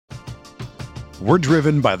We're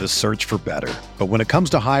driven by the search for better. But when it comes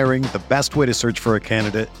to hiring, the best way to search for a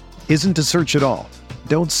candidate isn't to search at all.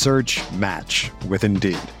 Don't search, match with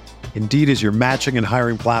Indeed. Indeed is your matching and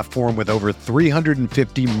hiring platform with over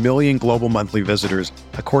 350 million global monthly visitors,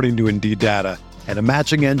 according to Indeed data, and a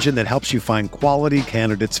matching engine that helps you find quality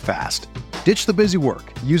candidates fast. Ditch the busy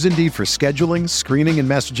work. Use Indeed for scheduling, screening, and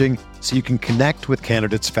messaging so you can connect with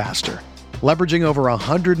candidates faster. Leveraging over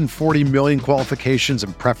 140 million qualifications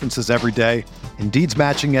and preferences every day, Indeed's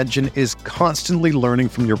matching engine is constantly learning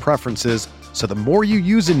from your preferences, so the more you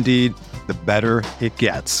use Indeed, the better it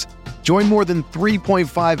gets. Join more than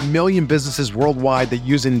 3.5 million businesses worldwide that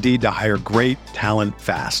use Indeed to hire great talent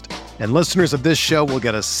fast. And listeners of this show will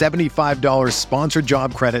get a $75 sponsored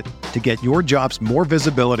job credit to get your jobs more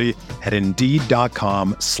visibility at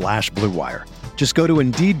Indeed.com/Blue Wire. Just go to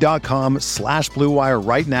Indeed.com/Blue Wire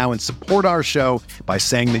right now and support our show by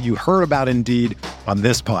saying that you heard about Indeed on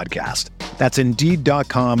this podcast. That's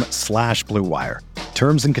Indeed.com/Blue Wire.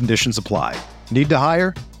 Terms and conditions apply. Need to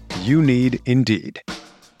hire? You need Indeed.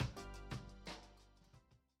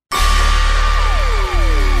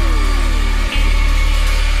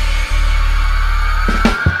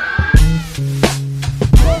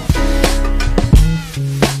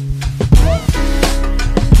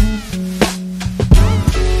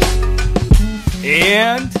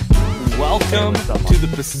 And welcome to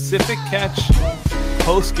the Pacific Catch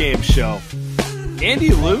post-game show. Andy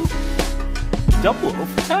Liu, double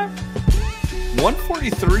overtime,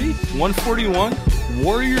 143, 141,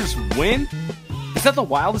 Warriors win. Is that the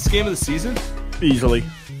wildest game of the season? Easily.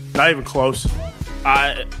 Not even close.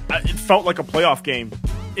 It felt like a playoff game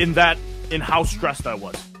in how stressed I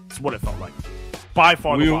was. That's what it felt like. By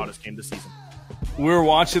far the wildest game this season. We were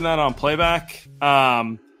watching that on playback.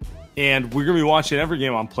 And we're going to be watching every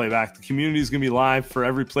game on playback. The community is going to be live for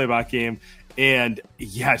every playback game. And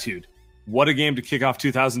yeah, dude, what a game to kick off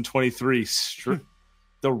 2023.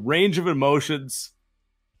 The range of emotions.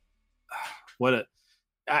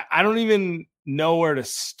 I don't even know where to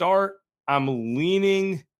start. I'm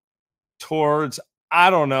leaning towards, I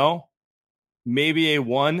don't know, maybe a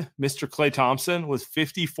 1, Mr. Klay Thompson with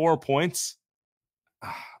 54 points.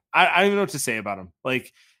 I don't even know what to say about him.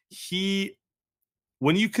 Like,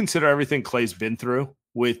 when you consider everything Klay's been through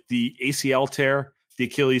with the ACL tear, the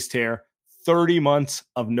Achilles tear, 30 months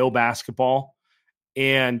of no basketball,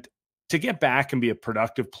 and to get back and be a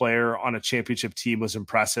productive player on a championship team was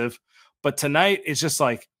impressive. But tonight, it's just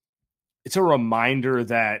like, it's a reminder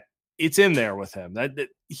that it's in there with him, that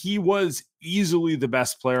he was easily the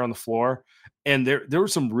best player on the floor. And there were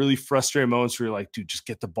some really frustrating moments where you're like, dude, just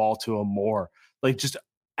get the ball to him more. Like, just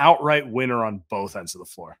outright winner on both ends of the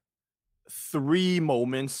floor. 3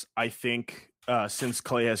 moments, I think, since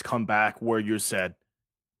Klay has come back where you said,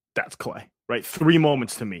 that's Klay, right? 3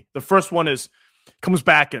 moments to me. The first one is, comes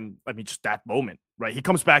back and, just that moment, right? He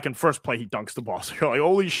comes back in first play, he dunks the ball. So you're like,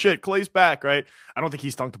 holy shit, Klay's back, right? I don't think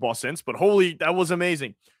he's dunked the ball since, but that was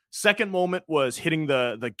amazing. Second moment was hitting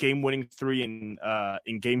the game-winning 3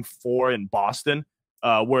 in Game 4 in Boston,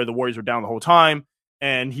 where the Warriors were down the whole time.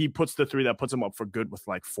 And he puts the 3 that puts him up for good with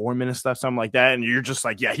like 4 minutes left, something like that. And you're just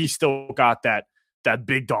like, yeah, he's still got that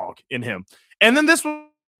big dog in him. And then this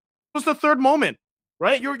was the third moment,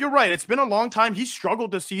 right? You're right. It's been a long time. He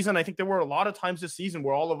struggled this season. I think there were a lot of times this season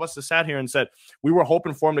where all of us have sat here and said, we were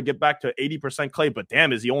hoping for him to get back to 80% Klay, but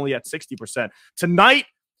damn, is he only at 60%? Tonight,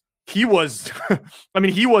 he was,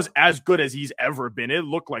 he was as good as he's ever been. It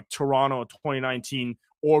looked like Toronto 2019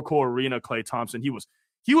 Oracle Arena Klay Thompson. He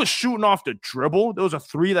was shooting off the dribble. There was a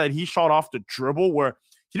 3 that he shot off the dribble where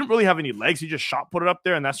he didn't really have any legs. He just put it up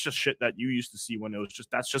there, and that's just shit that you used to see when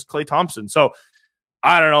that's just Klay Thompson. So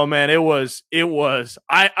I don't know, man. The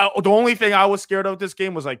only thing I was scared of this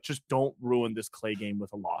game was like, just don't ruin this Klay game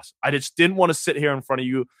with a loss. I just didn't want to sit here in front of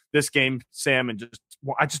you this game, Sam, and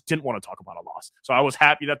I just didn't want to talk about a loss. So I was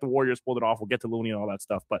happy that the Warriors pulled it off. We'll get to Looney and all that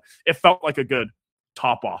stuff, but it felt like a good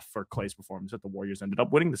top off for Klay's performance that the Warriors ended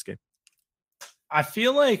up winning this game. I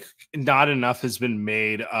feel like not enough has been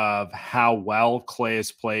made of how well Klay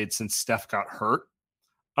has played since Steph got hurt.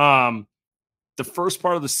 The first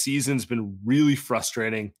part of the season's been really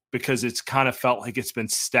frustrating because it's kind of felt like it's been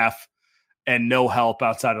Steph and no help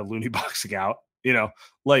outside of Looney boxing out.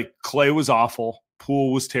 Like Klay was awful.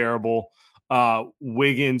 Poole was terrible.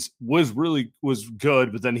 Wiggins was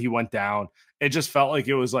good, but then he went down. It just felt like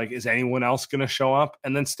it was like, is anyone else going to show up?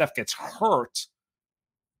 And then Steph gets hurt.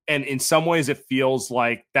 And in some ways, it feels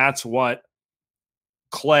like that's what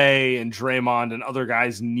Klay and Draymond and other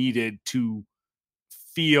guys needed to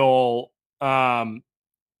feel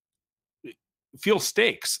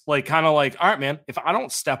stakes. Like, kind of like, all right, man, if I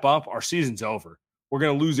don't step up, our season's over. we're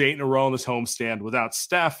going to lose 8 in a row in this homestand without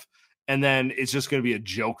Steph. And then it's just going to be a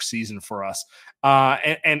joke season for us.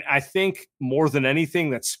 And I think more than anything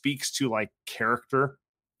that speaks to like character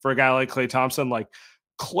for a guy like Klay Thompson, like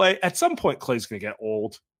Klay, at some point, Klay's going to get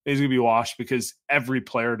old. He's going to be washed because every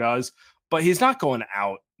player does, but he's not going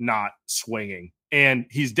out, not swinging. And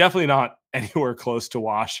he's definitely not anywhere close to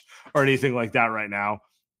wash or anything like that right now.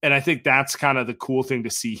 And I think that's kind of the cool thing to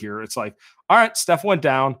see here. It's like, all right, Steph went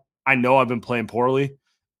down. I know I've been playing poorly.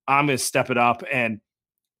 I'm going to step it up. And,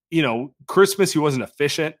 you know, Christmas, he wasn't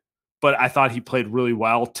efficient, but I thought he played really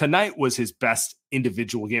well. Tonight was his best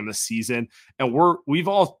individual game of the season. And we've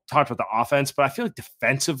all talked about the offense, but I feel like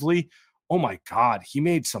defensively, oh my God, he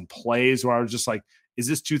made some plays where I was just like, is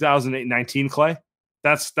this 2019 Klay?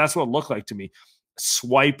 That's what it looked like to me.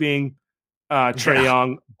 Swiping, Trae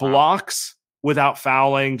Young, blocks without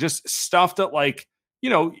fouling, just stuff that, like, you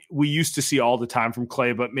know, we used to see all the time from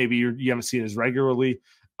Klay, but maybe you haven't seen it as regularly.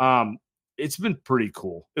 It's been pretty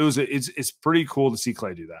cool. It's pretty cool to see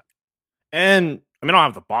Klay do that. And I mean, I don't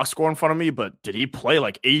have the box score in front of me, but did he play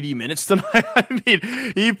like 80 minutes tonight? I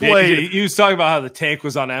mean, he played. He was talking about how the tank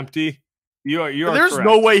was on empty. There's correct.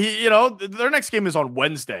 no way their next game is on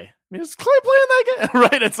Wednesday. I mean, is Klay playing that game?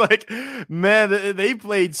 Right? It's like, man, they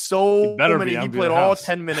played so many. He played all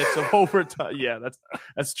 10 minutes of overtime. Yeah,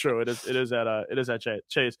 that's true. It is at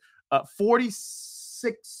Chase.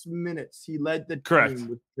 46 minutes. He led the team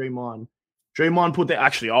with Draymond. Draymond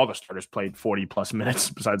actually all the starters played 40 plus minutes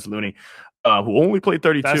besides Looney, who only played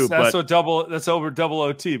 32. That's over double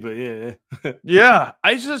OT, but yeah. Yeah.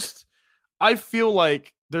 I feel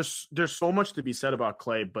like there's so much to be said about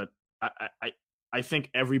Klay, but I think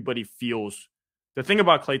everybody feels the thing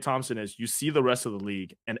about Klay Thompson is you see the rest of the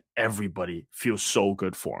league and everybody feels so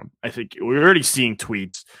good for him. I think we're already seeing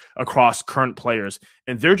tweets across current players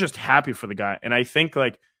and they're just happy for the guy. And I think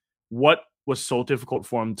like what was so difficult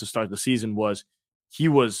for him to start the season was he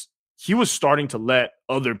was starting to let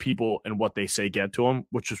other people and what they say get to him,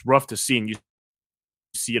 which is rough to see, and you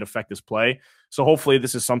see it affect his play. So hopefully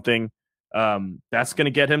this is something that's going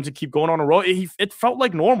to get him to keep going on a roll. It felt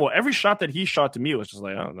like normal. Every shot that he shot to me was just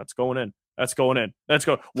like, oh, that's going in. That's going in. Let's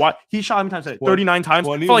go. Why he shot how many times? 39 times.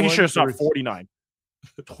 I felt like he should have shot 49.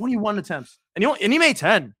 21 attempts. And he made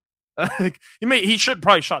 10. He should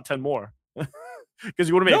probably shot 10 more. Because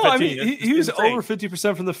he would have made 15. I mean, he was over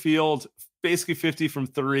 50% from the field, basically 50 from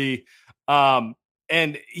 3. And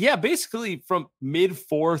yeah, basically from mid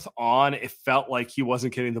fourth on, it felt like he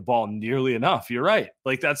wasn't getting the ball nearly enough. You're right.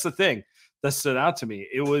 Like that's the thing that stood out to me.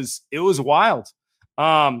 It was wild.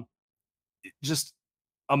 Just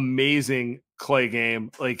amazing Klay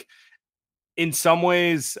game. Like in some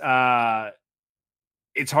ways,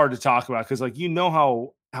 it's hard to talk about because like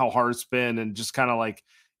how hard it's been, and just kind of like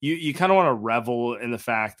you kind of want to revel in the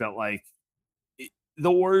fact that like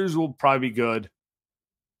the Warriors will probably be good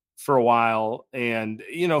for a while, and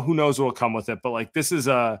who knows what will come with it. But like this is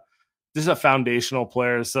a foundational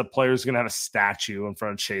player. It's a player who's going to have a statue in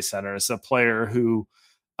front of Chase Center. It's a player who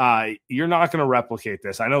you're not going to replicate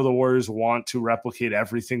this. I know the Warriors want to replicate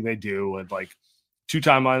everything they do and like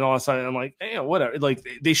 2-time line all of a sudden. I'm like, whatever. Like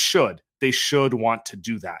they should want to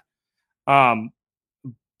do that.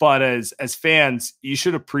 But as fans, you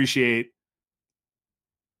should appreciate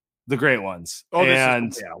the great ones. Oh,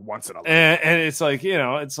 once in a lifetime. And it's like,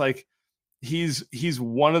 it's like he's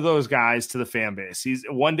one of those guys to the fan base.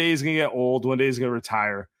 One day he's gonna get old, one day he's gonna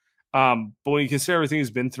retire. But when you consider everything he's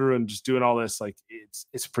been through and just doing all this, like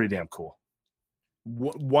it's pretty damn cool.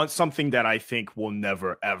 Something that I think we'll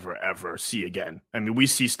never, ever, ever see again. I mean, we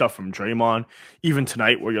see stuff from Draymond, even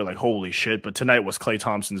tonight, where you're like, holy shit. But tonight was Klay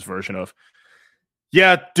Thompson's version of,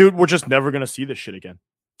 yeah, dude, we're just never gonna see this shit again.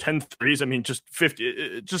 10 threes. I mean, just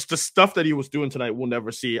 50, just the stuff that he was doing tonight, we'll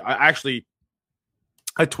never see. I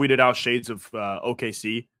tweeted out shades of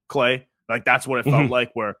OKC Klay. Like that's what it felt like,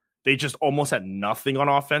 where they just almost had nothing on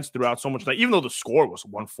offense throughout so much. Like, even though the score was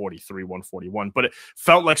 143, 141, but it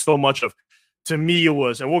felt like so much of, to me, it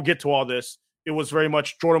was, and we'll get to all this, it was very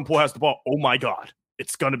much Jordan Poole has the ball. Oh my God,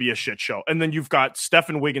 it's going to be a shit show. And then you've got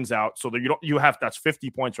Stephen Wiggins out. So that that's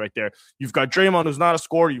 50 points right there. You've got Draymond, who's not a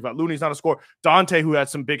scorer. You've got Looney's not a scorer. Dante, who had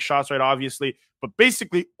some big shots, right, obviously. But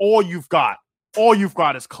basically all you've got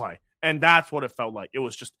is Klay. And that's what it felt like. It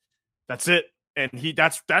was just, that's it. And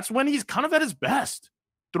that's when he's kind of at his best.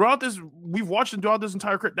 Throughout this, we've watched him throughout this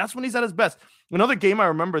entire career. That's when he's at his best. Another game I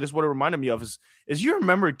remember, this is what it reminded me of, is you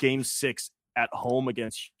remember Game 6 at home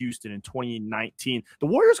against Houston in 2019. The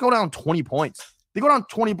Warriors go down 20 points. They go down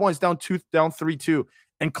 20 points, down 3-2,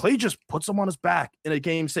 and Klay just puts them on his back in a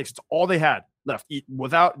Game 6. It's all they had left.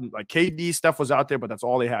 Without, like, KD, Steph was out there, but that's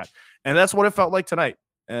all they had. And that's what it felt like tonight.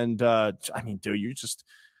 And I mean, dude, you just,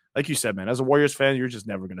 like you said, man, as a Warriors fan, you're just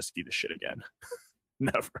never going to see this shit again.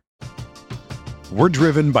 Never. We're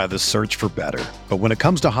driven by the search for better. But when it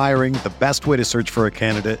comes to hiring, the best way to search for a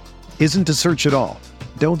candidate isn't to search at all.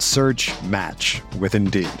 Don't search, match with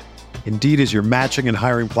Indeed. Indeed is your matching and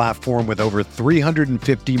hiring platform with over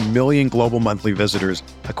 350 million global monthly visitors,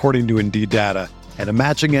 according to Indeed data, and a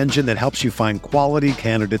matching engine that helps you find quality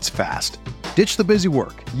candidates fast. Ditch the busy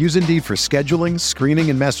work. Use Indeed for scheduling, screening,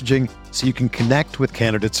 and messaging so you can connect with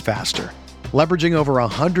candidates faster. Leveraging over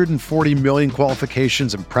 140 million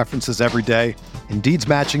qualifications and preferences every day, Indeed's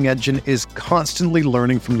matching engine is constantly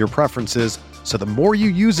learning from your preferences, so the more you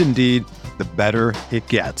use Indeed, the better it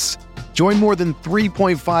gets. Join more than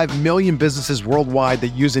 3.5 million businesses worldwide that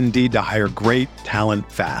use Indeed to hire great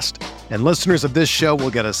talent fast. And listeners of this show will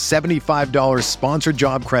get a $75 sponsored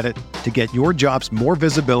job credit to get your jobs more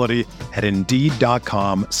visibility at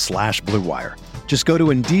Indeed.com/Blue Wire. Just go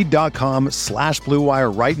to Indeed.com/Blue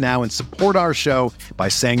Wire right now and support our show by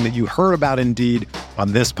saying that you heard about Indeed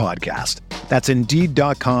on this podcast. That's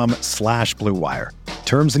Indeed.com/Blue Wire.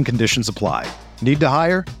 Terms and conditions apply. Need to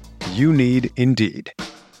hire? You need Indeed.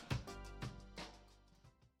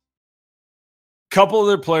 Couple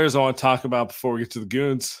other players I want to talk about before we get to the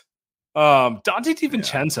Goons. Dante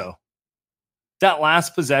DiVincenzo. That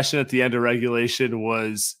last possession at the end of regulation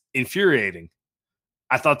was infuriating.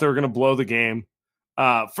 I thought they were going to blow the game.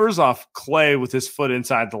 First off, Klay with his foot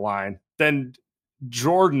inside the line. Then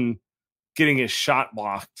Jordan getting his shot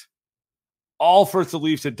blocked. All for it to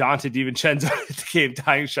leave to Dante DiVincenzo at the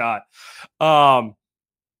game-tying shot.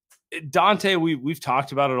 Dante, we've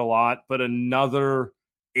talked about it a lot, but another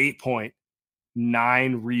 8-point,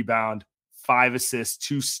 9 rebound, 5 assists,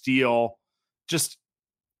 2 steal. Just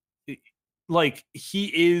like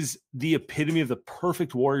he is the epitome of the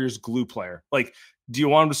perfect Warriors glue player. Like, do you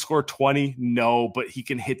want him to score 20? No, but he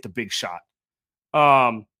can hit the big shot.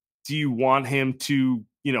 Do you want him to,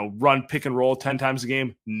 run pick and roll 10 times a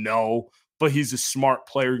game? No, but he's a smart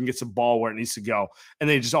player who can get the ball where it needs to go. And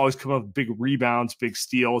they just always come up with big rebounds, big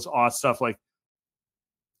steals, all that stuff. Like,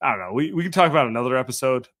 I don't know. We can talk about another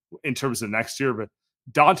episode in terms of next year, but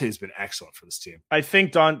Dante's been excellent for this team. I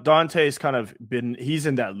think Dante's kind of he's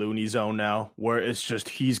in that Looney zone now where it's just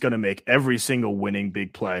he's going to make every single winning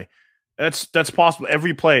big play. That's possible.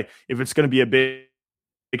 Every play, if it's going to be a big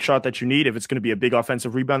shot that you need, if it's going to be a big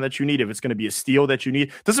offensive rebound that you need, if it's going to be a steal that you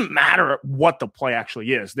need, doesn't matter what the play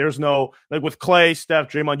actually is. There's no, like with Klay, Steph,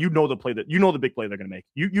 Draymond, the big play they're going to make.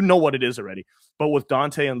 You know what it is already. But with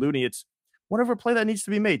Dante and Looney, it's whatever play that needs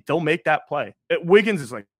to be made, they'll make that play. Wiggins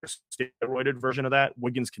is like a steroided version of that.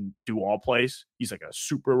 Wiggins can do all plays. He's like a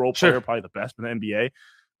super role player, probably the best in the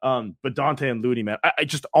NBA. But Dante and Looney, man,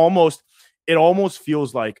 it almost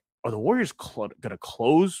feels like, are the Warriors going to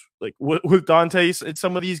close like with Dante in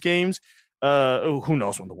some of these games? Who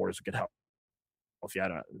knows when the Warriors will get healthy? I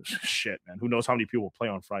don't know. Shit, man. Who knows how many people will play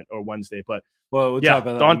on Friday or Wednesday? But we'll talk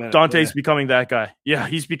about that in a minute. Dante's becoming that guy. Yeah,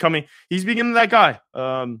 he's becoming that guy.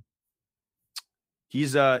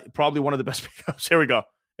 He's probably one of the best pickups. Here we go.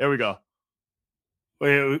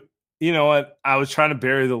 Wait, you know what? I was trying to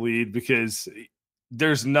bury the lead because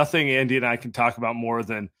there's nothing Andy and I can talk about more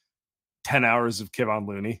than 10 hours of Kevon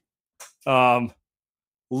Looney.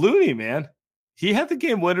 Looney, man, he had the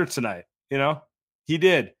game winner tonight. He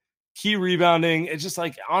did. Key rebounding. It's just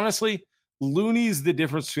like, honestly, Looney's the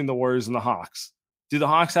difference between the Warriors and the Hawks. Do the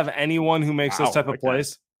Hawks have anyone who makes those type of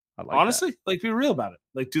plays? Honestly, be real about it.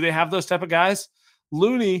 Like, do they have those type of guys?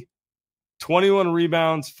 Looney, 21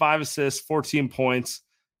 rebounds, 5 assists, 14 points,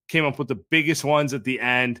 came up with the biggest ones at the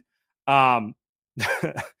end. I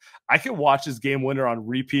could watch his game winner on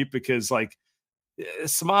repeat because, like, a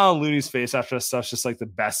smile on Looney's face after that stuff's just like the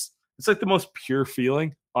best. It's like the most pure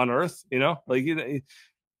feeling on earth, Like,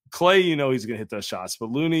 Klay, he's going to hit those shots, but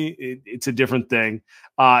Looney, it's a different thing.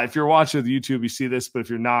 If you're watching with YouTube, you see this, but if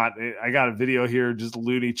you're not, I got a video here, just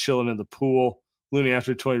Looney chilling in the pool. Looney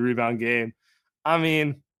after a 20 rebound game. I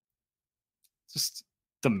mean, just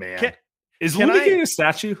the man. Is Looney getting a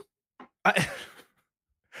statue?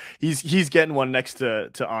 He's getting one next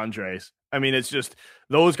to Andres. I mean, it's just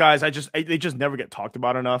those guys. They just never get talked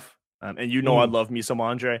about enough. And I love me some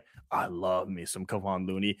Andre. I love me some Kevon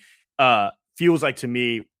Looney. Feels like to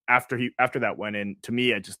me after that went in, to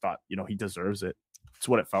me, I just thought, he deserves it. It's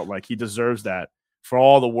what it felt like. He deserves that for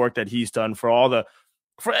all the work that he's done,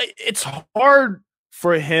 it's hard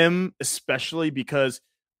for him, especially because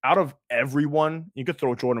out of everyone, you could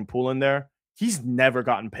throw Jordan Poole in there. he's never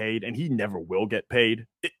gotten paid, and he never will get paid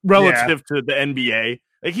relative to the NBA.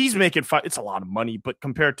 Like he's making it's a lot of money, but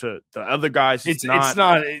compared to the other guys, he's not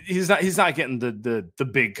getting the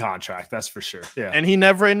big contract, that's for sure. Yeah. And he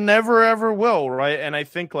never ever will, right? And I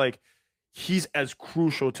think like he's as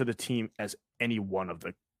crucial to the team as any one of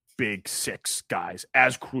the big 6 guys,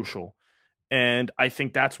 as crucial. And I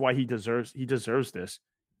think that's why he deserves this.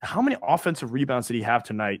 How many offensive rebounds did he have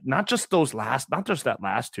tonight? Not just that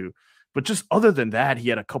last 2. But just other than that, he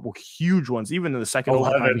had a couple huge ones. Even in the second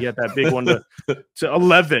overtime, he had that big one to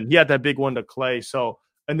 11. He had that big one to Klay. So,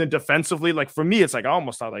 and then defensively, like for me, it's like I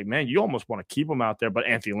almost thought, like, man, you almost want to keep him out there. But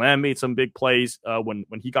Anthony Lamb made some big plays when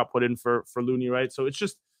he got put in for Looney, right? So it's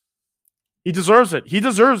just he deserves it. He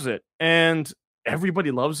deserves it, and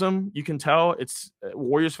everybody loves him. You can tell. It's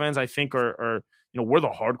Warriors fans, I think, are we're the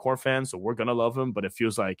hardcore fans, so we're gonna love him. But it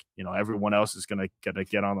feels like everyone else is gonna get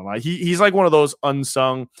on the line. He's like one of those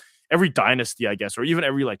unsung. Every dynasty, I guess, or even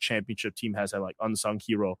every like championship team has that like unsung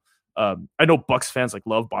hero. I know Bucks fans like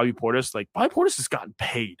love Bobby Portis. Like Bobby Portis has gotten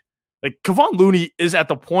paid. Like Kevon Looney is at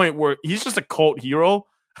the point where he's just a cult hero.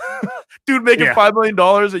 Dude making $5 million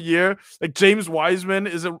a year. Like James Wiseman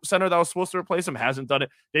is a center that was supposed to replace him, hasn't done it.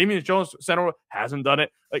 Damian Jones, center, hasn't done it.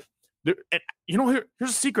 Like, here's a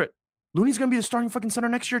secret. Looney's gonna be the starting fucking center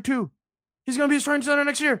next year too. He's gonna be the starting center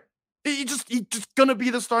next year. He's just gonna be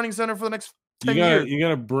the starting center for the next 10 years. You're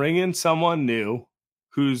gonna bring in someone new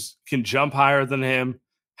who's can jump higher than him,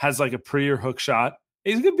 has like a prettier hook shot.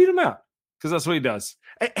 He's gonna beat him out because that's what he does.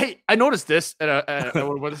 Hey, I noticed this, and I want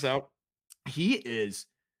to point this out. He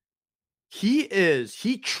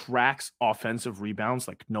tracks offensive rebounds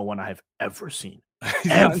like no one I have ever seen.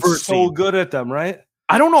 He's so good at them, right?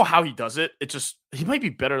 I don't know how he does it. It just he might be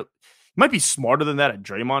better. He might be smarter than that at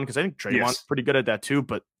Draymond, because I think Draymond's pretty good at that too.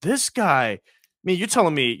 But this guy, I mean, you're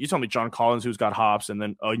telling me John Collins, who's got hops, and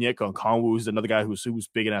then Onyeka Okongwu, who's another guy who's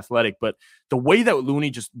big and athletic. But the way that Looney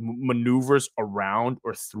just maneuvers around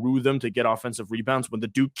or through them to get offensive rebounds when the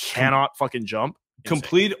dude cannot fucking jump.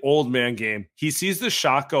 Complete old man game. He sees the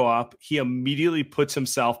shot go up. He immediately puts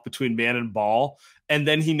himself between man and ball, and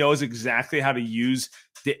then he knows exactly how to use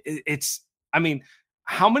I mean,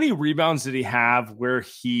 how many rebounds did he have where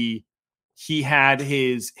he had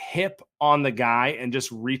his hip on the guy and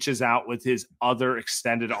just reaches out with his other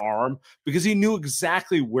extended arm because he knew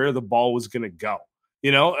exactly where the ball was going to go.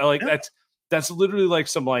 That's literally like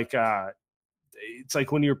some it's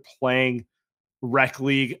like when you're playing rec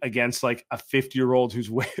league against like a 50-year-old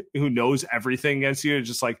who knows everything against you. It's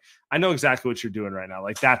just like, I know exactly what you're doing right now.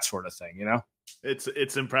 Like that sort of thing,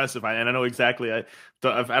 It's impressive, and I know exactly.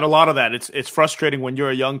 I've had a lot of that. It's frustrating when you're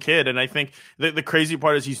a young kid, and I think the crazy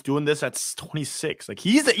part is he's doing this at 26. Like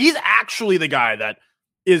he's actually the guy that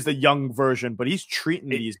is the young version, but he's treating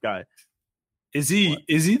these guys. Is he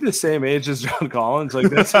the same age as John Collins? Like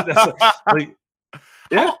that's like.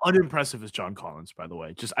 Yeah. How unimpressive is John Collins, by the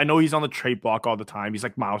way? Just I know he's on the trade block all the time. He's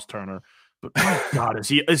like Miles Turner, but my God, is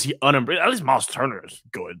he unimpressive? At least Miles Turner is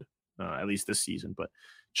good, at least this season. But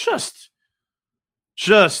just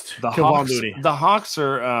the Hawks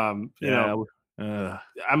are, I'm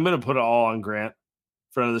gonna put it all on Grant,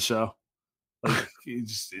 friend of the show. Like he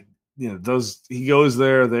goes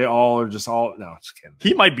there. They all are just all no. Just kidding.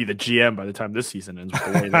 He might be the GM by the time this season ends.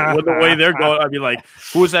 With the way they're going, I'd be like,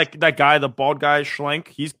 who is that guy? The bald guy, Schlenk.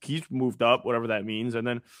 He's moved up, whatever that means. And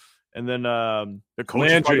then the coach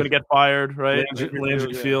is probably going to get fired, right?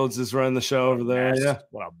 Landry Fields is running the show over there. Yeah,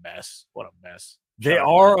 what a mess. They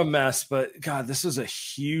are a mess, but God, this is a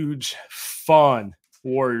huge, fun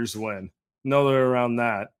Warriors win. No way around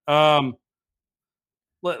that.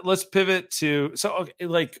 Let's pivot to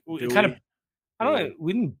we didn't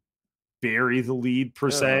bury the lead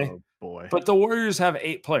per se. Boy, but the Warriors have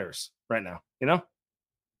 8 players right now.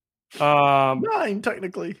 9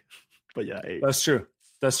 technically, but yeah, 8. That's true.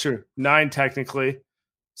 9 technically.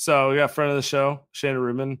 So we got friend of the show, Shannon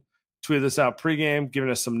Rubin, tweeted this out pregame,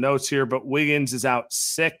 giving us some notes here. But Wiggins is out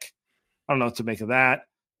sick. I don't know what to make of that.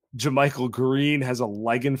 JaMychal Green has a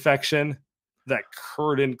leg infection that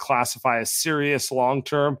Kerr didn't classify as serious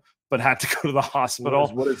long-term, but had to go to the hospital.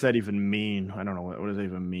 What does that even mean? I don't know. What does that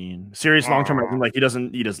even mean? Serious long-term, like he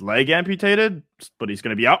doesn't need his leg amputated, but he's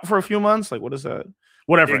going to be out for a few months? Like, what is that?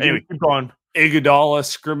 Whatever. Anyway, keep going. Iguodala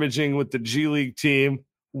scrimmaging with the G League team.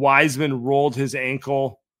 Wiseman rolled his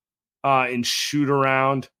ankle in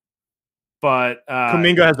shoot-around. But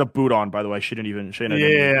Kuminga has a boot on, by the way.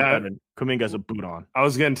 Kuminga has a boot on. I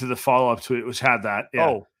was getting to the follow-up tweet, which had that.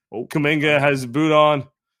 Yeah. Oh, Kuminga has a boot on.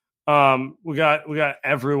 We got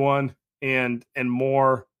everyone and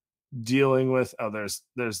more dealing with. Oh, there's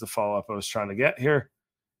the follow up I was trying to get here.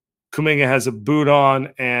 Kuminga has a boot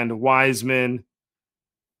on, and Wiseman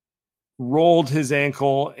rolled his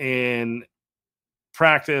ankle in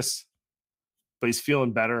practice, but he's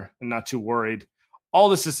feeling better and not too worried. All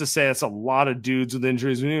this is to say it's a lot of dudes with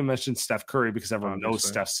injuries. We didn't even mention Steph Curry because everyone knows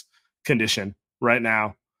Steph's condition right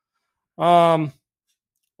now. On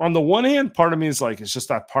the one hand, part of me is like, it's just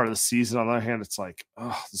that part of the season. On the other hand, it's like,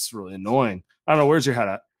 oh, this is really annoying. I don't know. Where's your head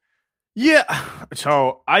at? Yeah.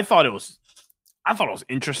 So I thought it was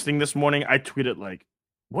interesting this morning. I tweeted like,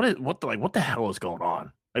 what the hell is going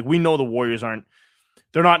on? Like, we know the Warriors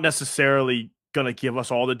they're not necessarily gonna give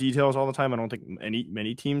us all the details all the time. I don't think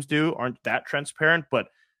many teams aren't that transparent, but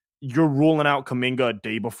you're ruling out Kuminga a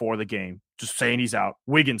day before the game, just saying he's out.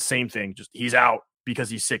 Wiggins, same thing, just he's out because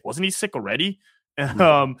he's sick. Wasn't he sick already?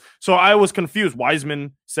 So I was confused.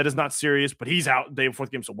 Wiseman said it's not serious, but he's out the day before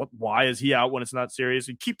the game. So why is he out when it's not serious?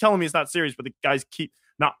 You keep telling me it's not serious, but the guys keep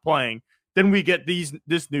not playing. Then we get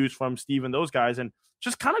this news from Steve and those guys, and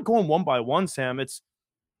just kind of going one by one, Sam. It's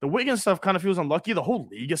the Wiggins stuff kind of feels unlucky. The whole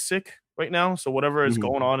league is sick right now. So whatever is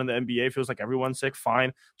going on in the NBA feels like everyone's sick.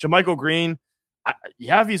 Fine. JaMychal Green,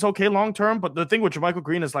 he's okay long term, but the thing with JaMychal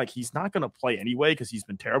Green is like he's not going to play anyway because he's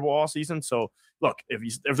been terrible all season. So look, if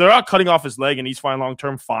they're not cutting off his leg and he's fine long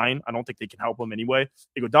term, fine. I don't think they can help him anyway.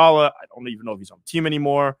 Iguodala, I don't even know if he's on the team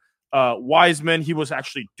anymore. Wiseman, he was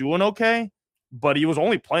actually doing okay, but he was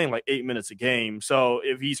only playing like 8 minutes a game. So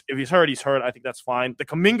if he's hurt, he's hurt. I think that's fine. The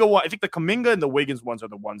Kuminga one, I think the Kuminga and the Wiggins ones are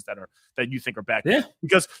the ones that you think are back. Yeah,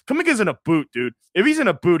 because Kuminga's in a boot, dude. If he's in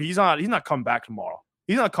a boot, he's not coming back tomorrow.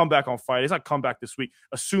 He's not come back on Friday. He's not come back this week.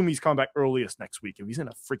 Assume he's coming back earliest next week. If he's in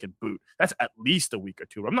a freaking boot, that's at least a week or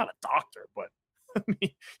two. I'm not a doctor, but I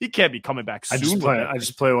mean, he can't be coming back soon. I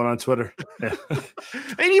just play one on Twitter. Yeah.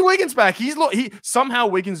 They need Wiggins back. Somehow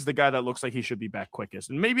Wiggins is the guy that looks like he should be back quickest.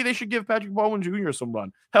 And maybe they should give Patrick Baldwin Jr. some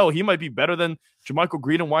run. Hell, he might be better than JaMychal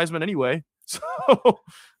Green and Wiseman anyway. So,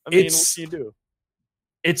 I mean, what can you do?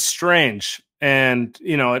 It's strange. And,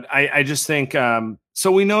 I just think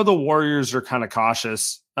so we know the Warriors are kind of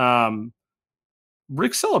cautious.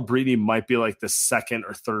 Rick Celebrini might be like the second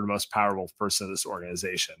or third most powerful person in this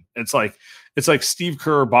organization. It's like Steve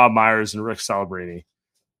Kerr, Bob Myers, and Rick Celebrini.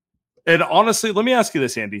 And honestly, let me ask you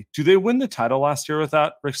this, Andy. Do they win the title last year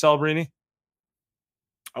without Rick Celebrini?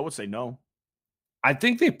 I would say no. I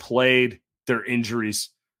think they played their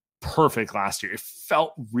injuries perfect last year. It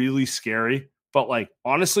felt really scary. But, like,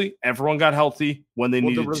 honestly, everyone got healthy when they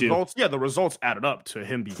needed to. Yeah, the results added up to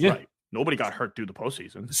him being right. Nobody got hurt through the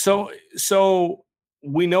postseason. So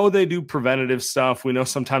we know they do preventative stuff. We know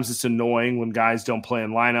sometimes it's annoying when guys don't play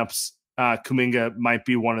in lineups. Kuminga might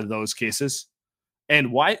be one of those cases.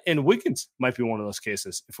 And Wiggins might be one of those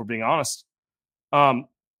cases, if we're being honest.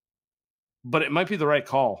 But it might be the right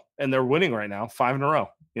call. And they're winning right now, 5 in a row,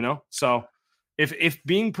 So if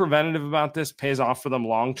being preventative about this pays off for them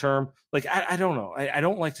long term, like I don't know. I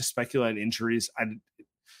don't like to speculate on injuries.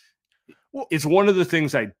 It's one of the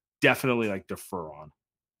things I definitely like defer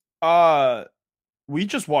on. We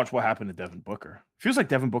just watched what happened to Devin Booker. Feels like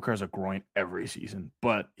Devin Booker has a groin every season,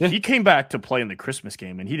 but he came back to play in the Christmas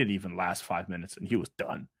game and he didn't even last 5 minutes and he was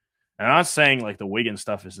done. And I'm not saying like the Wiggins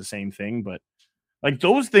stuff is the same thing, but like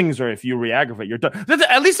those things are, if you re-aggravate, you're done.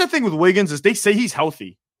 At least the thing with Wiggins is they say he's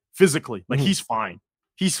healthy physically. Like he's fine.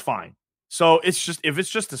 He's fine. So if it's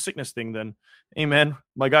just a sickness thing, then hey man,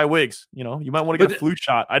 my guy Wiggs, you might want to get a flu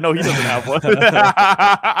shot. I know he doesn't have one.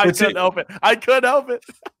 I couldn't help it.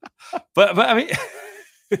 But I mean,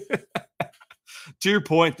 to your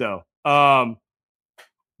point though,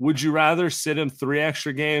 would you rather sit him 3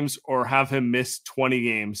 extra games or have him miss 20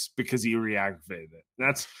 games because he re-aggravated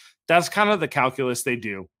it? That's kind of the calculus they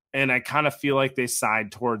do. And I kind of feel like they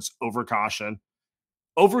side towards overcaution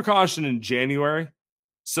in January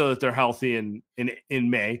so that they're healthy in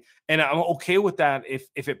May. And I'm okay with that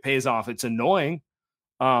if it pays off. It's annoying.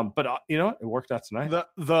 But it worked out tonight.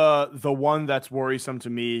 The one that's worrisome to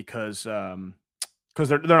me because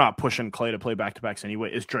they're not pushing Klay to play back-to-backs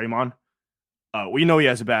anyway is Draymond. We know he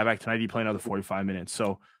has a bad back tonight. He played another 45 minutes.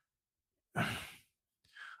 So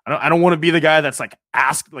I don't want to be the guy that's like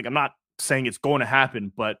I'm not saying it's going to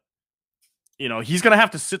happen, but he's going to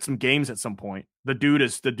have to sit some games at some point. The dude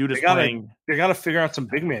is playing. They got to figure out some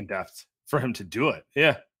big man depth for him to do it.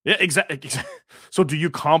 Yeah. Yeah, exactly. So do you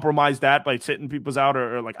compromise that by sitting people's out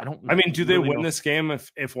or like, I don't know. I mean, do they win this game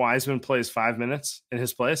if Wiseman plays 5 minutes in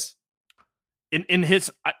his place? In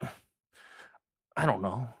his, I don't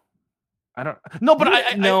know. I don't know, but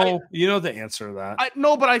I you know the answer to that.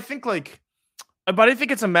 But I think I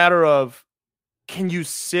think it's a matter of, can you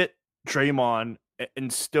sit Draymond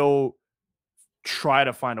and still try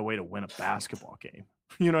to find a way to win a basketball game?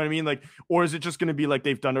 You know what I mean? Like, or is it just going to be like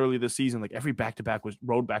they've done early this season? Like every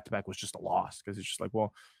road back to back was just a loss because it's just like,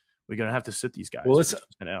 well, we're going to have to sit these guys. Well, let's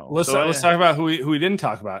talk about who we didn't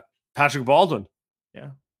talk about. Patrick Baldwin.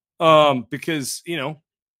 Yeah. Because,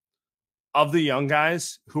 of the young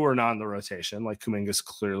guys who are not in the rotation, like Kuminga's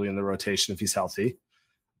clearly in the rotation if he's healthy,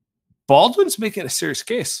 Baldwin's making a serious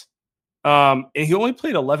case. And he only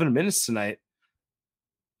played 11 minutes tonight,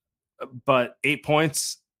 but 8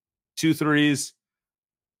 points, 2 threes.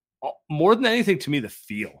 More than anything, to me, the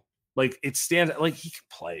feel. Like, it stands like he can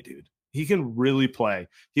play, dude. He can really play.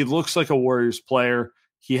 He looks like a Warriors player.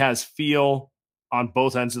 He has feel on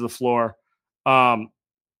both ends of the floor.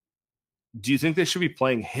 Do you think they should be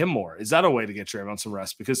playing him more? Is that a way to get Draymond some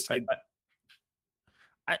rest? Because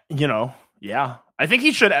yeah. I think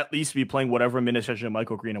he should at least be playing whatever minutes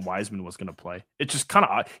Michael Green and Wiseman was going to play. It's just kind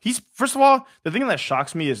of odd. First of all, the thing that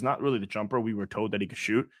shocks me is not really the jumper. We were told that he could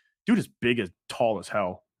shoot. Dude is big as tall as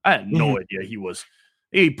hell. I had no idea he was.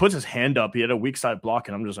 He puts his hand up. He had a weak side block,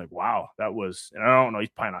 and I'm just like, wow, that was. And I don't know. He's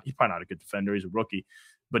probably not a good defender. He's a rookie,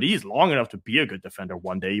 but he's long enough to be a good defender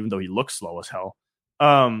one day, even though he looks slow as hell.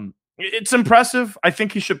 It's impressive. I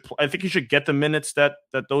think he should get the minutes that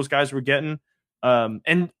those guys were getting.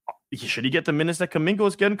 And should he get the minutes that Kuminga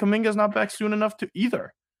was getting? Kuminga's not back soon enough to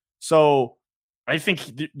either. So I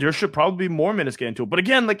think there should probably be more minutes getting to it. But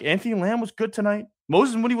again, like Anthony Lamb was good tonight.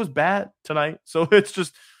 Moses Moody was bad tonight. So it's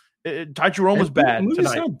just Ty Jerome was bad Moody's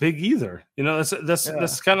tonight. not big either.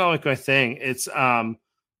 That's kind of like my thing. It's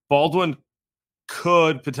Baldwin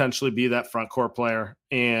could potentially be that front court player,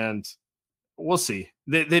 and we'll see.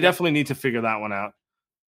 They definitely need to figure that one out.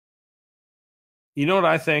 You know what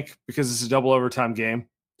I think? Because it's a double overtime game.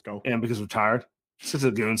 Let's go. And because we're tired. Sit to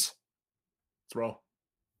the goons. Let's roll.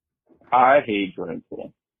 I hate Jordan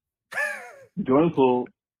Poole. Jordan Poole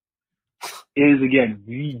is, again,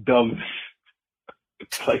 the dumbest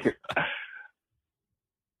player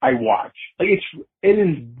I watch. Like, it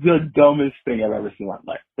is the dumbest thing I've ever seen in my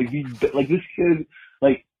life. Like this kid,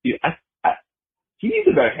 like, he needs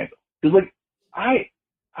a better handle. Because, like, I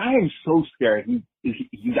am so scared he's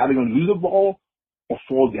either going to lose the ball or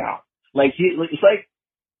fall down. Like,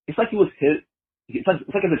 it's like he was hit. It's like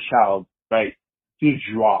as a child, right? He was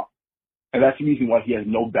dropped. And that's the reason why he has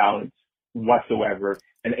no balance whatsoever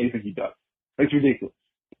in anything he does. It's ridiculous.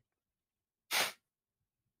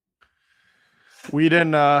 We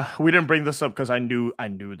didn't bring this up because I knew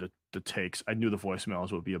the takes. I knew the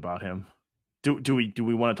voicemails would be about him. Do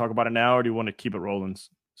we want to talk about it now, or do you want to keep it rolling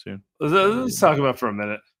soon? Let's talk about it for a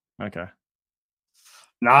minute. Okay.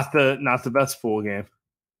 Not the best Poole game.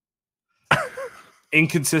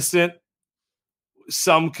 Inconsistent.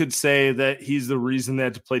 Some could say that he's the reason they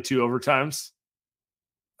had to play 2 overtimes.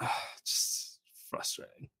 Just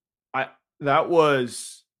frustrating. That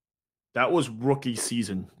was rookie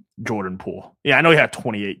season Jordan Poole. Yeah, I know he had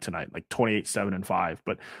 28 tonight, like 28, 7, and 5.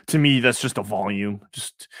 But to me, that's just a volume.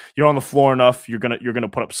 Just you're on the floor enough, you're gonna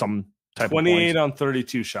put up some type 28 of 28 on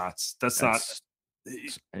 32 shots. That's not I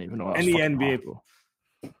didn't even know any NBA. possible.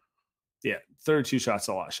 Yeah, 32 shots,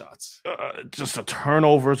 a lot of shots. Just the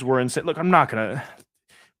turnovers were insane. Look, I'm not gonna.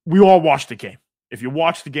 We all watched the game. If you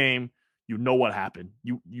watch the game, you know what happened.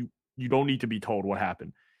 You don't need to be told what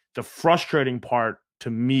happened. The frustrating part to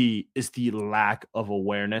me is the lack of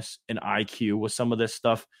awareness and IQ with some of this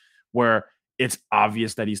stuff, where it's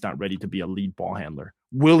obvious that he's not ready to be a lead ball handler.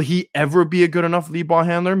 Will he ever be a good enough lead ball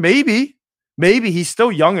handler? Maybe he's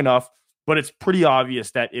still young enough, but it's pretty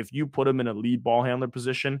obvious that if you put him in a lead ball handler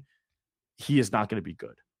position, he is not going to be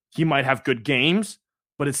good. He might have good games,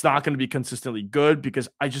 but it's not going to be consistently good, because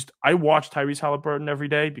I watch Tyrese Halliburton every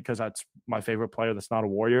day because that's my favorite player that's not a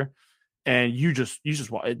Warrior. And you just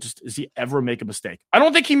does he ever make a mistake? I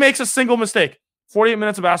don't think he makes a single mistake. 48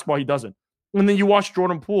 minutes of basketball, he doesn't. And then you watch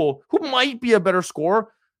Jordan Poole, who might be a better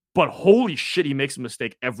scorer, but holy shit, he makes a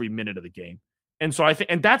mistake every minute of the game. And so I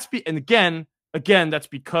think, and again, that's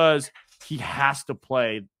because he has to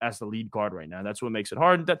play as the lead guard right now. That's what makes it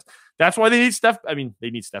hard. That's why they need Steph. I mean,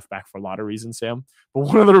 they need Steph back for a lot of reasons, Sam. But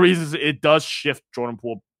one of the reasons it does shift Jordan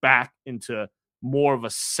Poole back into more of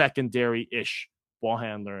a secondary-ish ball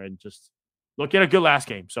handler, and just look at a good last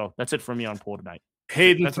game. So that's it for me on Poole tonight.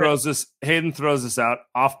 Hayden throws this out.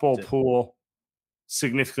 Off-ball Poole,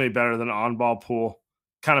 significantly better than on-ball Poole.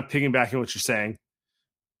 Kind of piggybacking what you're saying.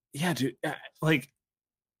 Yeah, dude. Like,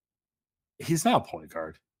 he's not a point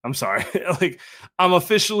guard. I'm sorry. Like, I'm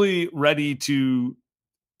officially ready to.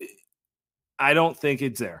 I don't think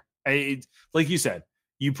it's there. Like you said,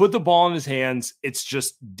 you put the ball in his hands. It's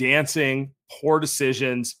just dancing, poor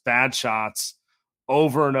decisions, bad shots,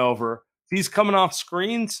 over and over. He's coming off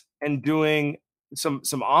screens and doing some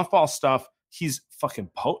off-ball stuff. He's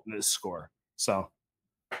fucking potent his score. So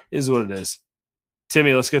is what it is.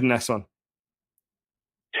 Timmy, let's get the next one.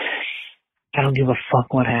 I don't give a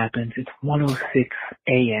fuck what happens. It's 1:06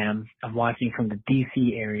 a.m. I'm watching from the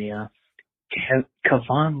D.C. area.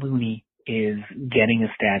 Kevon Looney is getting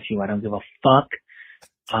a statue. I don't give a fuck.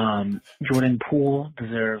 Jordan Poole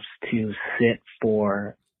deserves to sit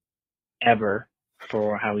forever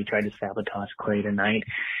for how he tried to sabotage Klay tonight.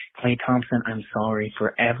 Klay Thompson, I'm sorry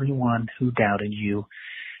for everyone who doubted you.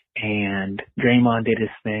 And Draymond did his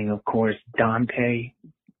thing. Of course, Dante,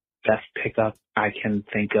 best pickup I can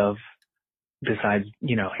think of besides,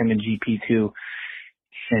 him and GP2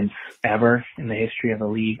 since ever in the history of the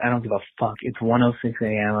league. I don't give a fuck. It's 1:06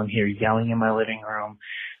 a.m. I'm here yelling in my living room.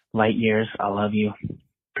 Light years, I love you.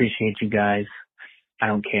 Appreciate you guys. I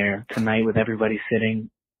don't care. Tonight with everybody sitting,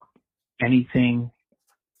 anything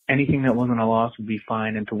that wasn't a loss would be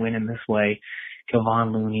fine. And to win in this way,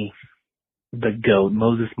 Kevon Looney, the GOAT,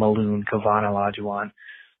 Moses Malone, Kevon Olajuwon,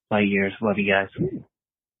 light years. Love you guys.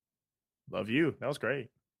 Love you. That was great.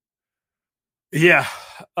 Yeah.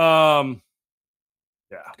 Yeah.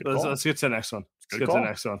 Good Let's get to the next one. Good Let's get call. to the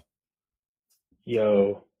next one.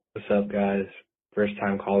 Yo, what's up, guys? First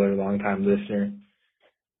time caller, long time listener.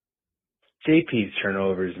 JP's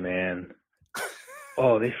turnovers, man.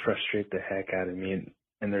 Oh, they frustrate the heck out of me,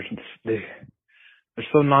 and they're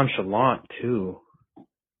so nonchalant too.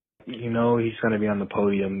 He's gonna be on the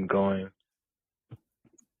podium going.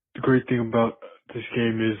 The great thing about this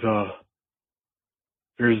game is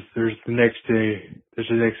there's the next day. There's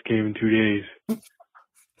the next game in 2 days.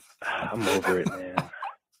 I'm over it, man.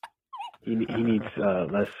 He needs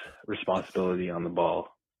less responsibility on the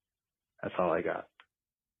ball. That's all I got.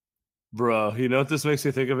 Bro, you know what this makes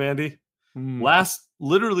me think of, Andy? Mm.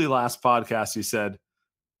 Literally last podcast, you said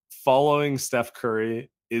following Steph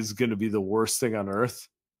Curry is going to be the worst thing on earth.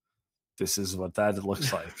 This is what that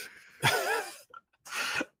looks like.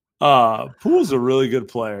 Poole's a really good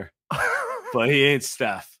player, but he ain't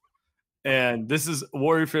Steph. And this is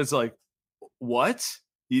Warrior fans like, what?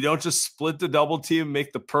 You don't just split the double team and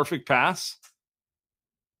make the perfect pass?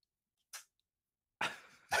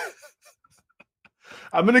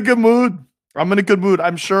 I'm in a good mood.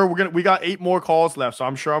 I'm sure we got 8 more calls left, so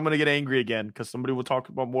I'm sure I'm gonna get angry again because somebody will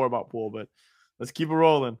talk more about Poole. But let's keep it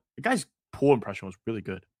rolling. The guy's Poole impression was really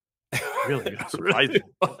good. Really good. Surprising.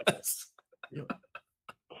 Really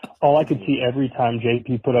All I could see every time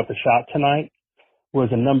JP put up a shot tonight was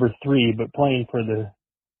a number 3, but playing for the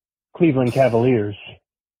Cleveland Cavaliers.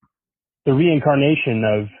 The reincarnation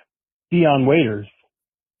of Dion Waiters,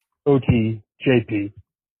 OT JP.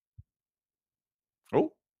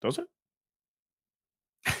 Oh, does it?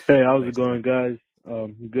 Hey, how's it going, guys?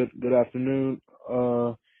 Good afternoon.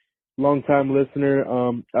 Long time listener.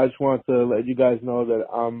 I just want to let you guys know that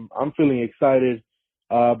I'm feeling excited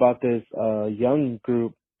about this young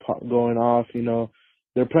group going off.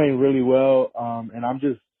 They're playing really well, and I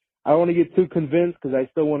don't want to get too convinced because I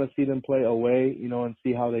still want to see them play away, and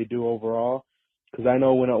see how they do overall. Because I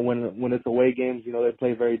know when it's away games, they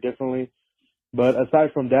play very differently. But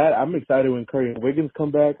aside from that, I'm excited when Curry and Wiggins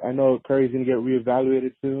come back. I know Curry's going to get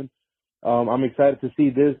reevaluated soon. I'm excited to see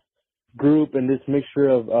this group and this mixture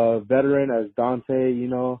of veteran as Dante,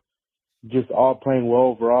 just all playing well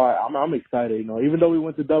overall. I'm excited, even though we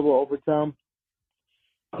went to double overtime,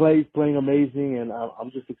 Klay's playing amazing, and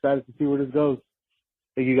I'm just excited to see where this goes.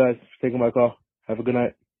 Thank you guys for taking my call. Have a good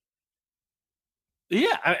night.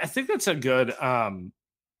 Yeah, I think that's a good.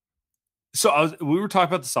 So we were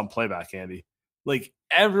talking about this on playback, Andy. Like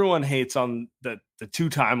everyone hates on the 2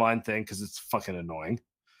 timeline thing because it's fucking annoying.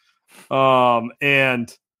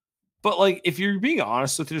 But like if you're being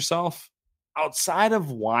honest with yourself, outside of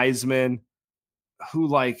Wiseman, who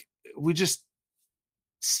like we just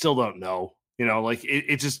still don't know, like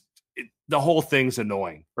the whole thing's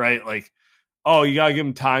annoying, right? Like, oh, you gotta give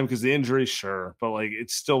him time because the injury, sure, but like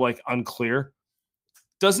it's still like unclear.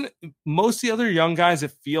 Doesn't most of the other young guys,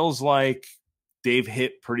 it feels like they've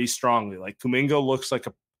hit pretty strongly. Like Kuminga looks like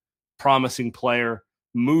a promising player.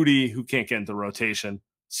 Moody, who can't get into rotation,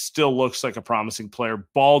 still looks like a promising player.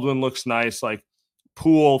 Baldwin looks nice. Like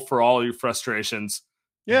Poole, for all your frustrations,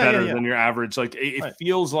 better than your average. Like it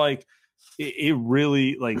feels like it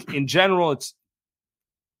really, like in general, it's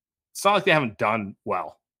not like they haven't done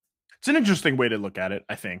well. It's an interesting way to look at it,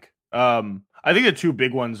 I think. I think the 2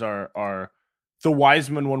 big ones are the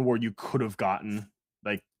Wiseman one where you could have gotten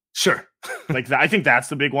like sure. like that. I think that's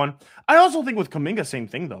the big one. I also think with Kuminga, same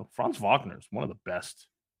thing though. Franz Wagner is one of the best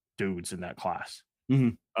dudes in that class.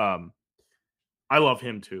 Mm-hmm. I love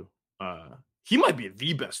him too. He might be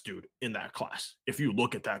the best dude in that class. If you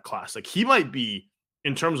look at that class, like he might be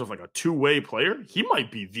in terms of like a two-way player, he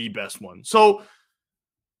might be the best one. So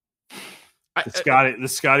the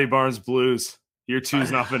Scotty Barnes Blues. Year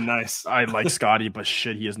two's not been nice. I like Scotty, but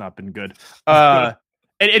shit, he has not been good. And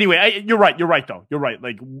anyway, you're right. You're right, though. You're right.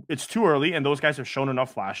 Like, it's too early, and those guys have shown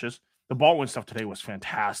enough flashes. The Baldwin stuff today was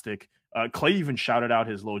fantastic. Klay even shouted out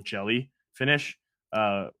his low jelly finish,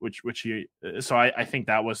 which he. So I think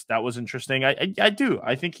that was interesting. I do.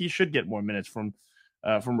 I think he should get more minutes from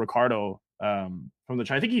Ricardo. From the.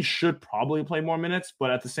 I think he should probably play more minutes,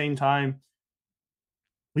 but at the same time,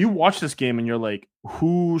 you watch this game and you're like,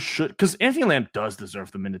 who should? Because Anthony Lamb does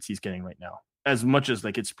deserve the minutes he's getting right now. As much as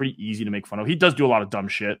like it's pretty easy to make fun of, he does do a lot of dumb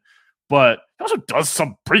shit, but he also does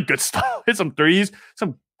some pretty good stuff. Hit some threes,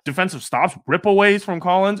 some defensive stops, ripaways from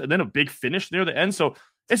Collins, and then a big finish near the end. So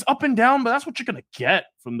it's up and down, but that's what you're gonna get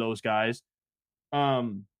from those guys.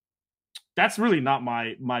 That's really not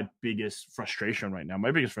my biggest frustration right now.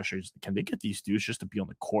 My biggest frustration is, can they get these dudes just to be on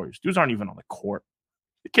the court? These dudes aren't even on the court.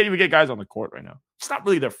 They can't even get guys on the court right now. It's not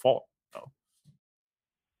really their fault, though.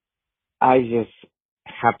 I just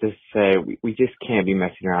have to say, we just can't be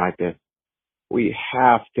messing around like this. We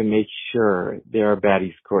have to make sure there are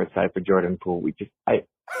baddies courtside for Jordan Poole. I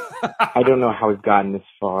don't know how we've gotten this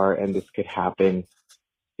far, and this could happen.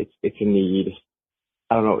 It's a need.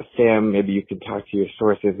 I don't know, Sam, maybe you could talk to your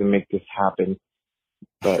sources and make this happen.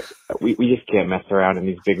 But we just can't mess around in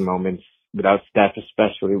these big moments without Steph,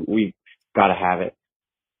 especially. We got to have it.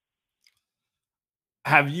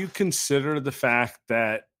 Have you considered the fact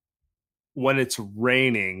that when it's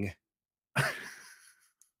raining,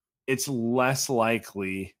 it's less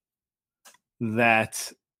likely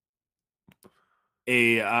that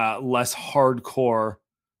a less hardcore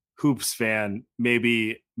hoops fan,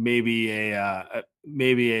 maybe a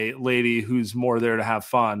lady who's more there to have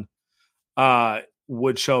fun,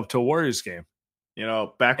 would show up to a Warriors game? You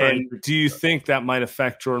know, do you think that might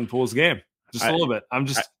affect Jordan Poole's game just a little bit? I'm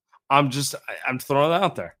throwing it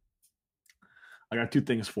out there. I got two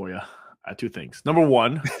things for you. Two things. Number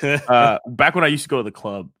one, back when I used to go to the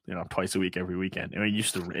club, twice a week, every weekend, and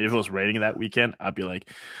if it was raining that weekend, I'd be like,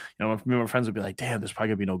 me and my friends would be like, damn, there's probably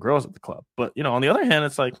gonna be no girls at the club. But on the other hand,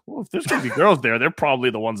 it's like, well, if there's gonna be girls there, they're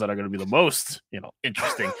probably the ones that are gonna be the most,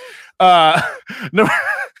 interesting. Number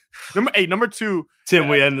two, Tim,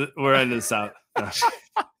 we're ending this out.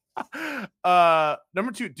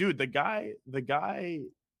 Number two, dude, the guy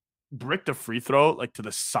bricked a free throw like to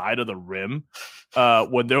the side of the rim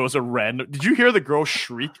when there was a random. Did you hear the girl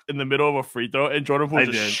shriek in the middle of a free throw and Jordan Poole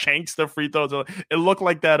just shanks the free throw? It looked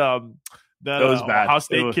like that was bad. Ohio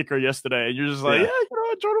State kicker yesterday, and you're just like,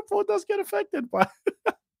 Jordan Poole does get affected by.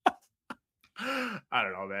 I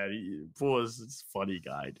don't know, man. Poole is a funny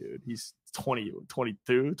guy, dude. He's 20,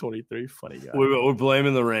 22, 23, funny guy. We're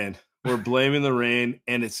blaming the rain. We're blaming the rain,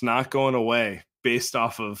 and it's not going away based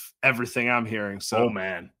off of everything I'm hearing. So,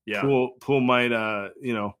 man, yeah, Poole might,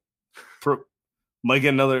 might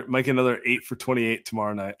get another 8 for 28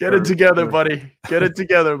 tomorrow night. Get it together, buddy. Get it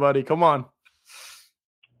together, buddy. Come on.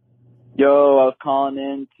 Yo, I was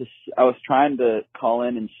trying to call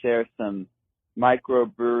in and share some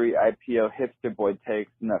microbrewery IPO hipster boy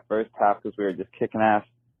takes in that first half because we were just kicking ass.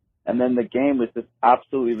 And then the game was just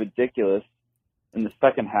absolutely ridiculous in the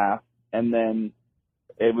second half. And then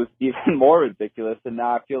it was even more ridiculous. And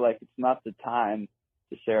now I feel like it's not the time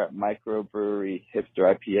to share microbrewery hipster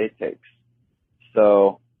IPA takes.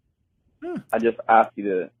 So I just ask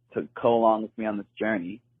you to go along with me on this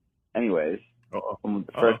journey. Anyways, from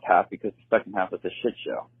the first half, because the second half was a shit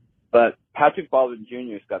show. But Patrick Baldwin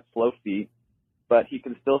Jr. has got slow feet, but he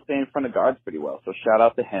can still stay in front of guards pretty well. So shout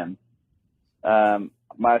out to him.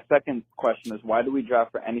 My second question is, why do we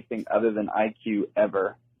draft for anything other than IQ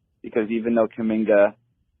ever? Because even though Kuminga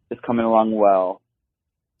is coming along well,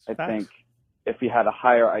 I think if we had a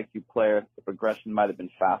higher IQ player, the progression might have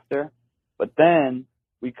been faster. But then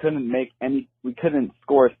we couldn't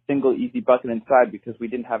score a single easy bucket inside because we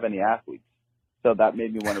didn't have any athletes. So that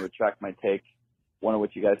made me want to retract my take. Wonder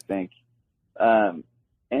what you guys think.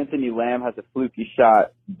 Anthony Lamb has a fluky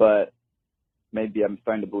shot, but maybe I'm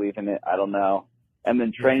starting to believe in it. I don't know. And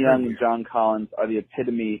then Trae Young and John Collins are the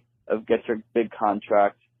epitome of get your big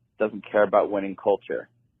contract, doesn't care about winning culture.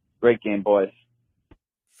 Great game, boys.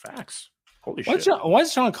 Facts. Holy shit. Why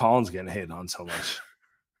is John Collins getting hated on so much?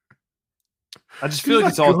 I just feel like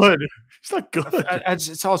it's all good. It's not good.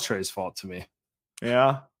 It's all Trae's fault to me.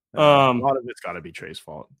 Yeah. A lot of it's got to be Trae's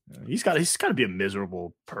fault. He's got to be a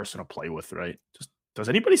miserable person to play with, right? Just does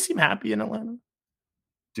anybody seem happy in Atlanta?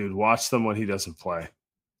 Dude, watch them when he doesn't play.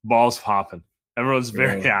 Ball's popping. Everyone's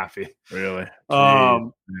very happy. Really?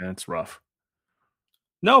 It's rough.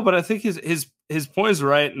 No, but I think his point is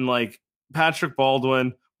right, and like Patrick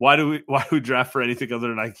Baldwin. Why do we draft for anything other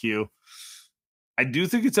than IQ? I do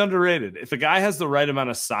think it's underrated. If a guy has the right amount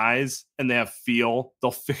of size and they have feel,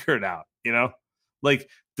 they'll figure it out, you know? Like,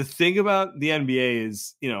 the thing about the NBA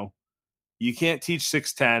is, you know, you can't teach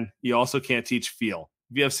 6'10". You also can't teach feel.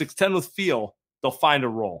 If you have 6'10" with feel, they'll find a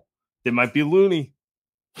role. They might be Looney,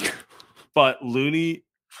 but Looney,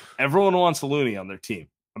 everyone wants a Looney on their team.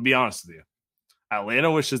 I'll be honest with you.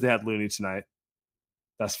 Atlanta wishes they had Looney tonight.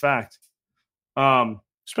 That's fact.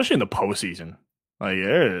 Especially in the postseason. Like,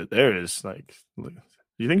 there is, like,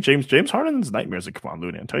 you think James Harden's nightmares are, come on,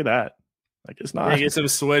 Looney, I'll tell you that. Like, it's not. He gets him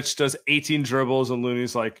switch, does 18 dribbles, and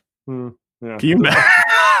Looney's like, yeah.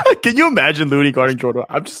 Can you imagine Looney guarding Jordan?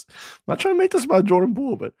 I'm not trying to make this about Jordan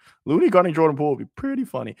Poole, but Looney guarding Jordan Poole would be pretty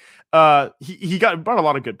funny. He brought a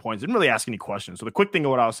lot of good points. Didn't really ask any questions. So the quick thing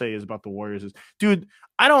of what I'll say is about the Warriors is, dude,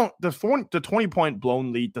 the 20-point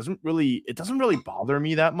blown lead doesn't really bother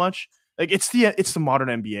me that much. Like, it's the modern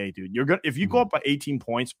NBA, dude. If you go up by 18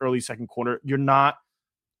 points early second quarter, you're not,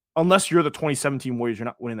 unless you're the 2017 Warriors, you're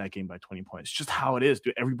not winning that game by 20 points. It's just how it is,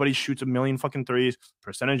 dude. Everybody shoots a million fucking threes.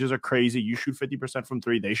 Percentages are crazy. You shoot 50% from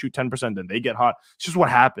three. They shoot 10%. Then they get hot. It's just what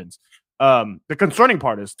happens. The concerning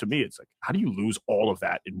part is, to me, it's like, how do you lose all of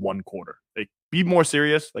that in one quarter? Like, be more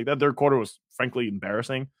serious. Like, that third quarter was frankly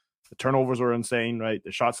embarrassing. The turnovers were insane, right?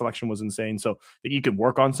 The shot selection was insane. So I think you can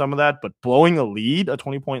work on some of that. But blowing a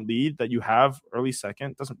 20-point lead that you have early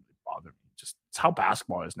second doesn't really bother me. Just, it's how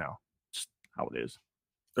basketball is now. Just how it is.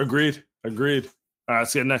 Agreed. All right,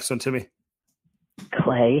 let's get next one, Timmy.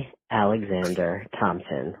 Klay Alexander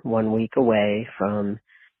Thompson, 1 week away from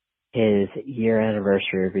his year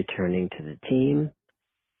anniversary of returning to the team.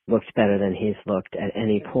 Looks better than he's looked at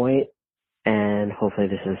any point, and hopefully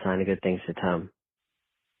this is a sign of good things to come.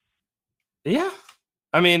 Yeah.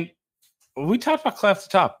 I mean, we talked about Klay off the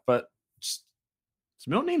top, but his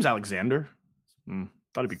middle name's Alexander. Thought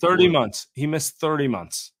it'd be 30 cool. months. He missed 30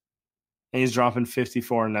 months. And he's dropping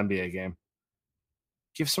 54 in an NBA game.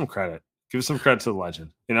 Give some credit. Give some credit to the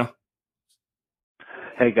legend, you know?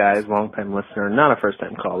 Hey guys, long-time listener, not a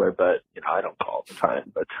first-time caller, but I don't call all the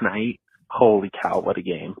time. But tonight, holy cow, what a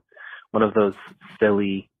game. One of those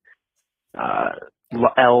silly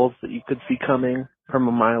L's that you could see coming from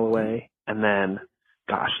a mile away. And then,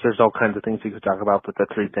 gosh, there's all kinds of things you could talk about, but the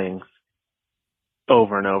three things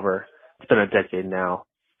over and over. It's been a decade now.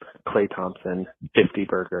 Klay Thompson,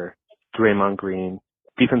 50-burger. Draymond Green,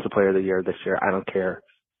 defensive player of the year this year. I don't care.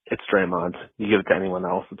 It's Draymond. You give it to anyone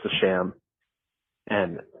else, it's a sham.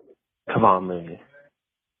 And come on, Looney.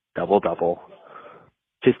 Double-double.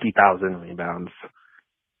 50,000 rebounds.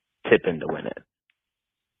 Tip in to win it.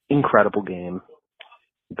 Incredible game.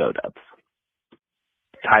 Go Dubs.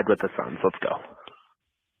 Tied with the Suns. Let's go.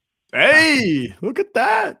 Hey, look at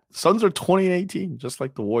that. Suns are 20-18, just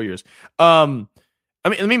like the Warriors. Let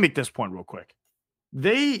me make this point real quick.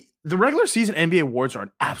 The regular season NBA awards are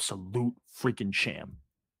an absolute freaking sham.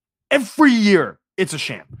 Every year, it's a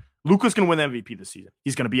sham. Luka's going to win the MVP this season.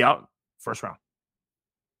 He's going to be out first round.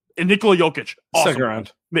 And Nikola Jokic, awesome. Second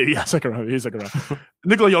round. Maybe, yeah, second round. He's second round.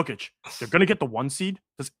 Nikola Jokic, they're going to get the 1 seed.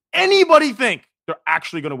 Does anybody think they're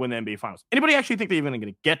actually going to win the NBA Finals? Anybody actually think they're even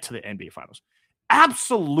going to get to the NBA Finals?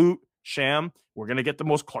 Absolute sham. We're going to get the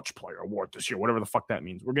most clutch player award this year, whatever the fuck that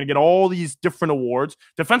means. We're going to get all these different awards.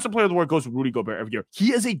 Defensive player of the award goes to Rudy Gobert every year.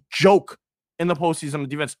 He is a joke in the postseason on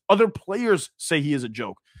defense. Other players say he is a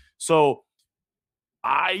joke. So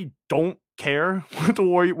I don't care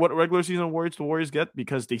what regular season awards the Warriors get,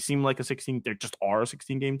 because they seem like they just are a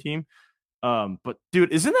 16-game team. But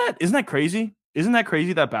dude, isn't that crazy? Isn't that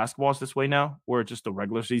crazy that basketball is this way now, where just the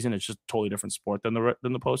regular season is just a totally different sport than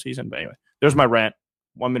the postseason? But anyway, there's my rant.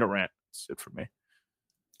 1 minute rant. That's it for me.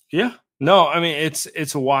 Yeah. No, I mean,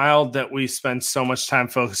 it's wild that we spend so much time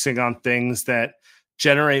focusing on things that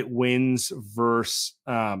generate wins versus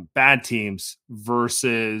bad teams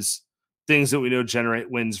versus things that we know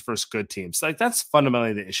generate wins versus good teams. Like, that's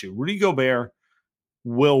fundamentally the issue. Rudy Gobert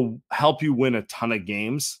will help you win a ton of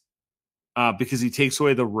games because he takes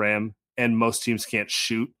away the rim and most teams can't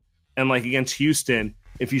shoot. And like against Houston,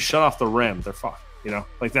 if you shut off the rim, they're fucked. You know,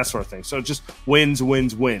 like that sort of thing. So just wins.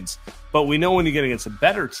 But we know when you get against the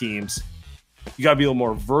better teams, you got to be a little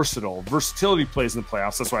more versatile. Versatility plays in the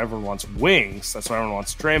playoffs. That's why everyone wants wings. That's why everyone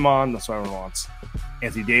wants Draymond. That's why everyone wants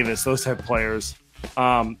Anthony Davis, those type of players.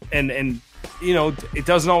 And you know, it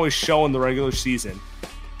doesn't always show in the regular season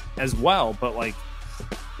as well. But like,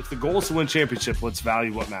 if the goal is to win championship, let's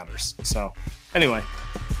value what matters. So anyway,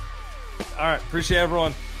 all right. Appreciate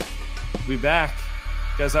everyone. We'll be back.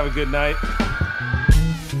 You guys have a good night.